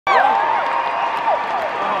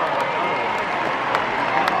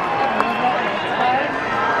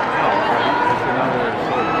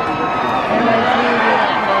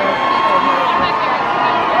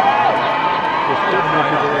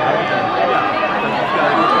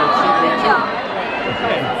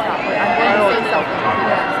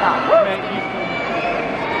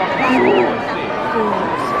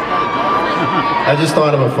I just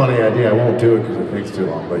thought of a funny idea. I won't do it because it takes too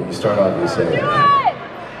long, but you start off and you say,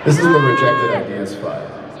 this is in the Rejected Ideas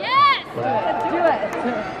file. Yes! Do it.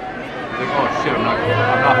 Oh shit, I'm not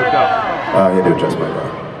hooked up. You had to adjust my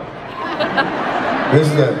bar. This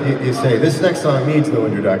is you say, this next song needs no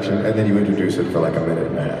introduction, and then you introduce it for like a minute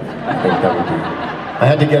and a half. I think that would be... I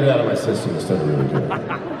had to get it out of my system instead of really doing it.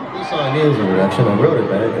 This song needs an introduction. I wrote it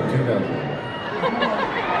back in 2000.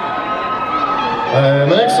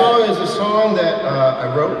 The next song is a song that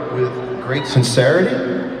I wrote with great sincerity.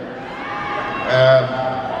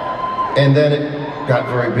 And then it got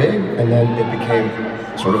very big, and then it became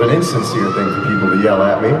sort of an insincere thing for people to yell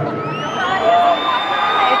at me.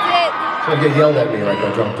 So I'd get yelled at me like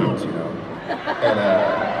a drunk dudes, you know. And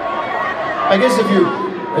I guess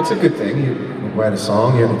it's a good thing. You write a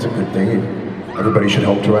song, yeah, it's a good thing. Everybody should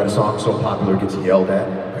hope to write a song so popular it gets yelled at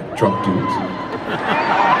by drunk dudes.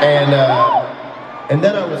 And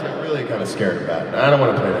then I was really kind of scared about it. I don't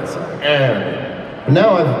want to play that song. But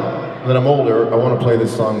now that I'm older, I want to play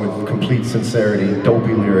this song with complete sincerity,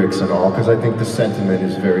 dopey lyrics and all, because I think the sentiment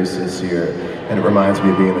is very sincere, and it reminds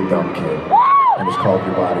me of being a dumb kid. And it's called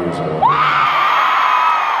Your Body Is Over.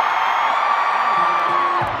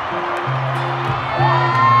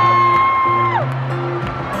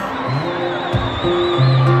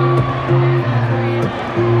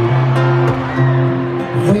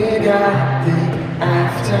 We got the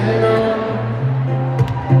afternoon.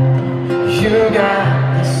 You got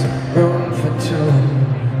this room for two.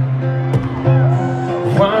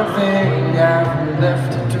 One thing I've left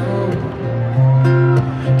to do.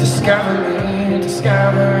 Discovering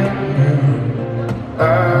you. Oh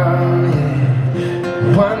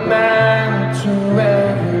yeah. One man to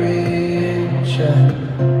every inch of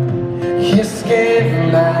your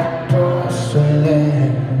skin like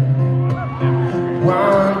porcelain.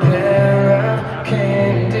 One pair of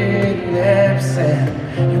candied lips and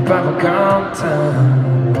your bubblegum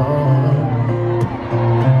tongue.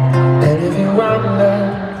 And if you want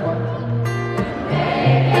love,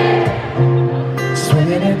 swim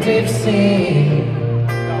in a deep sea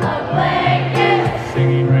of blankets.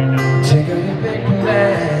 Singing right now. Take out your big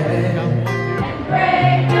plan And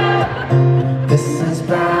break up. This is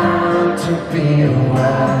bound to be a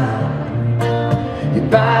while. Your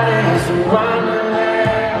body's a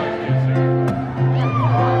wonderland.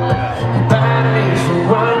 Your body's a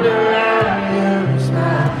wonder. I'll use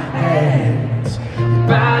my hands. Your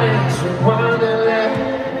body's a wonderland.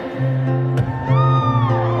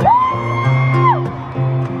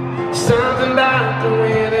 Something about the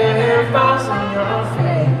way the hair falls on your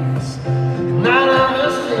face. And I love the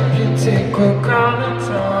shape you take when crawling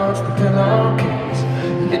towards the pillowcase.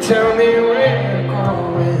 You tell me where you're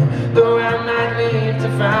going, though I might leave to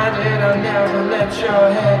find it. I'll never let your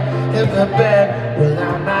head hit the bed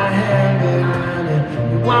without my hand behind it.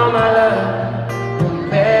 You want my love, we'll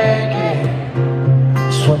make it.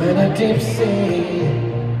 Swim in a deep sea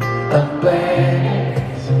of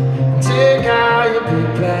blankets. Take out your big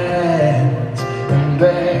plans and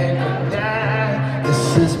beg them down. This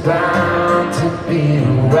is bound to be a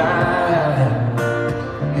while.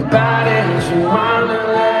 Your body's a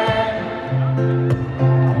wonderland.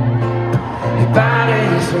 Your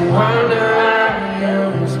body's a wonder.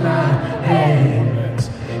 I'll use my hands.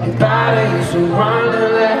 Your body's a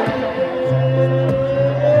wonderland.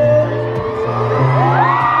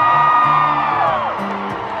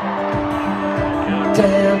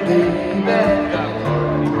 Damn baby,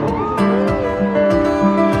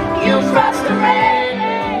 you fascinate.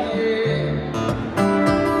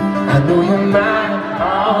 I know you're mine,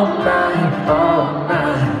 all mine, all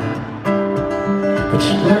mine. But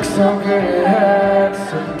you look so good, it hurts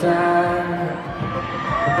sometimes.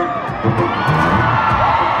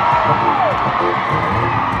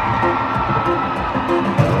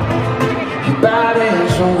 Your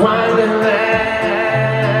body's a wonderland.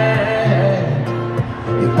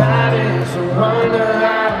 Your body's a wonder.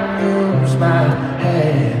 I'll use my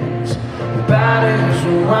hands. Your body's a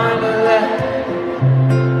wonderland.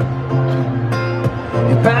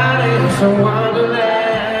 Your body's a wonderland.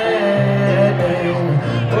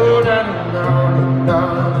 Oh, na na na na,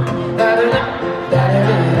 da da da da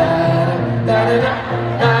da da da da da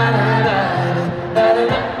da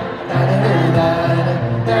da.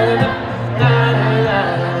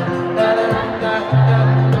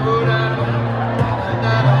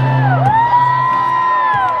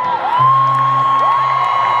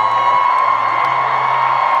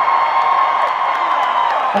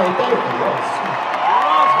 Hey, thank you.